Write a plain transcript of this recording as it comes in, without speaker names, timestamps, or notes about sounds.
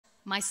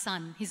my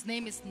son. His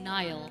name is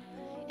Nile,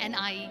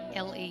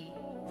 N-I-L-E,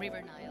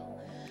 River Nile.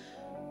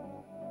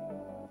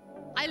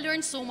 I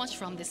learned so much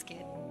from this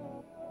kid.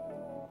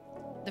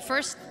 The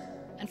first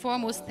and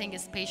foremost thing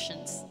is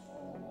patience.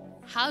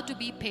 How to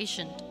be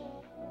patient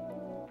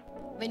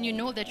when you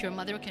know that your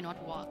mother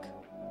cannot walk,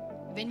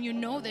 when you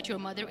know that your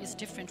mother is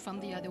different from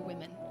the other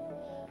women,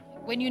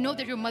 when you know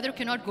that your mother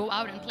cannot go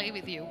out and play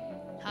with you,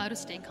 how to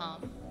stay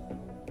calm.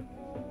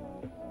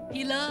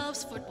 He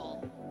loves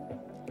football.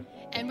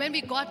 And when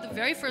we got the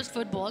very first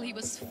football, he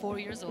was 4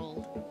 years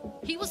old.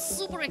 He was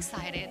super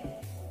excited.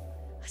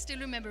 I still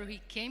remember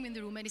he came in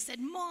the room and he said,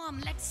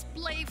 "Mom, let's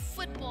play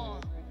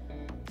football."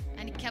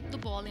 And he kept the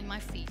ball in my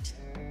feet.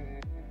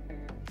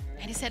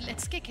 And he said,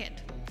 "Let's kick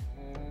it."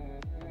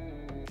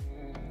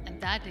 And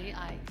that day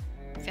I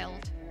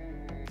felt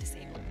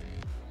disabled.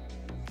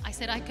 I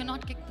said, "I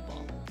cannot kick the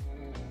ball."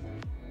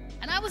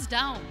 And I was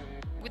down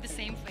with the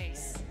same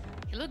face.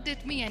 He looked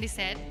at me and he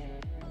said,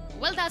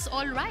 "Well, that's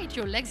all right.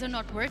 Your legs are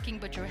not working,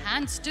 but your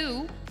hands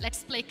do.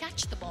 Let's play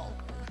catch the ball."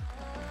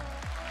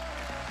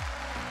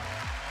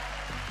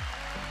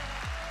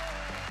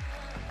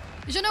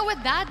 You know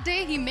what? That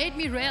day he made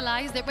me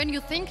realize that when you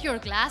think your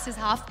glass is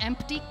half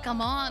empty,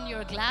 come on,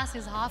 your glass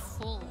is half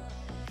full.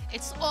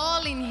 It's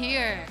all in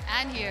here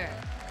and here.